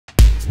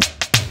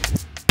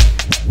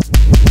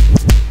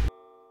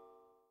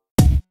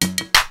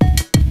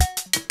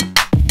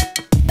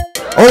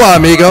Hola,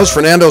 amigos.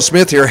 Fernando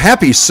Smith here.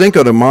 Happy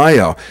Cinco de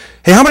Mayo.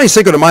 Hey, how many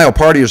Cinco de Mayo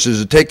parties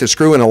does it take to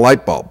screw in a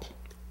light bulb?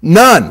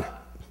 None.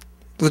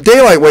 The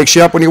daylight wakes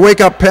you up when you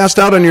wake up passed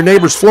out on your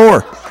neighbor's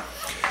floor.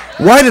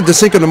 Why did the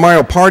Cinco de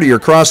Mayo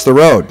partier cross the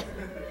road?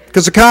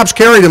 Because the cops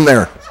carried him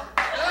there.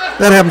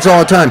 That happens all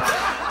the time.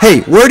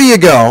 Hey, where do you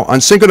go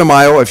on Cinco de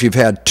Mayo if you've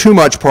had too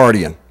much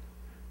partying?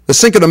 The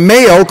Cinco de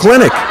Mayo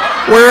Clinic.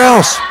 Where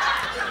else?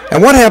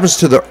 And what happens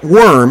to the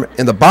worm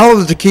in the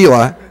bottle of the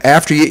tequila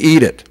after you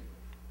eat it?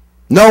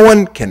 No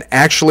one can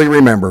actually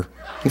remember.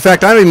 In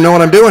fact, I don't even know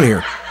what I'm doing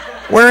here.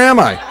 Where am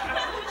I?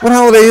 What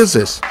holiday is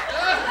this?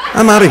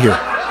 I'm out of here.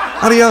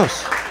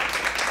 Adios.